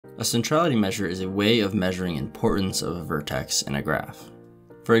A centrality measure is a way of measuring importance of a vertex in a graph.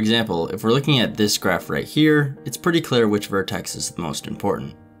 For example, if we're looking at this graph right here, it's pretty clear which vertex is the most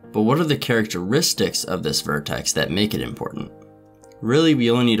important. But what are the characteristics of this vertex that make it important? Really, we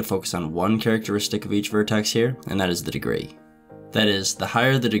only need to focus on one characteristic of each vertex here, and that is the degree. That is, the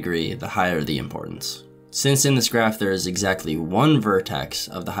higher the degree, the higher the importance. Since in this graph there is exactly one vertex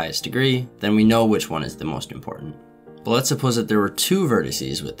of the highest degree, then we know which one is the most important. But let's suppose that there were two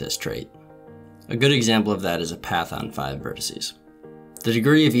vertices with this trait. A good example of that is a path on 5 vertices. The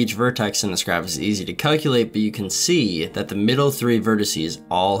degree of each vertex in this graph is easy to calculate, but you can see that the middle 3 vertices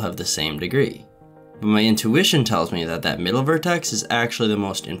all have the same degree. But my intuition tells me that that middle vertex is actually the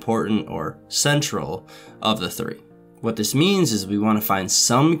most important or central of the 3. What this means is we want to find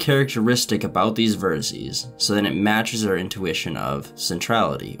some characteristic about these vertices so that it matches our intuition of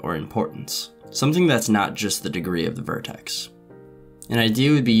centrality or importance. Something that's not just the degree of the vertex. An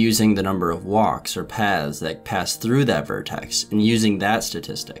idea would be using the number of walks or paths that pass through that vertex and using that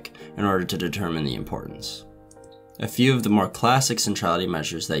statistic in order to determine the importance. A few of the more classic centrality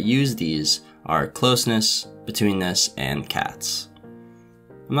measures that use these are closeness, betweenness, and CATS.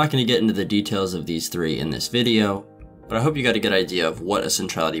 I'm not going to get into the details of these 3 in this video, but I hope you got a good idea of what a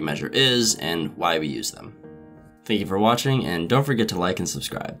centrality measure is and why we use them. Thank you for watching, and don't forget to like and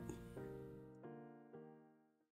subscribe.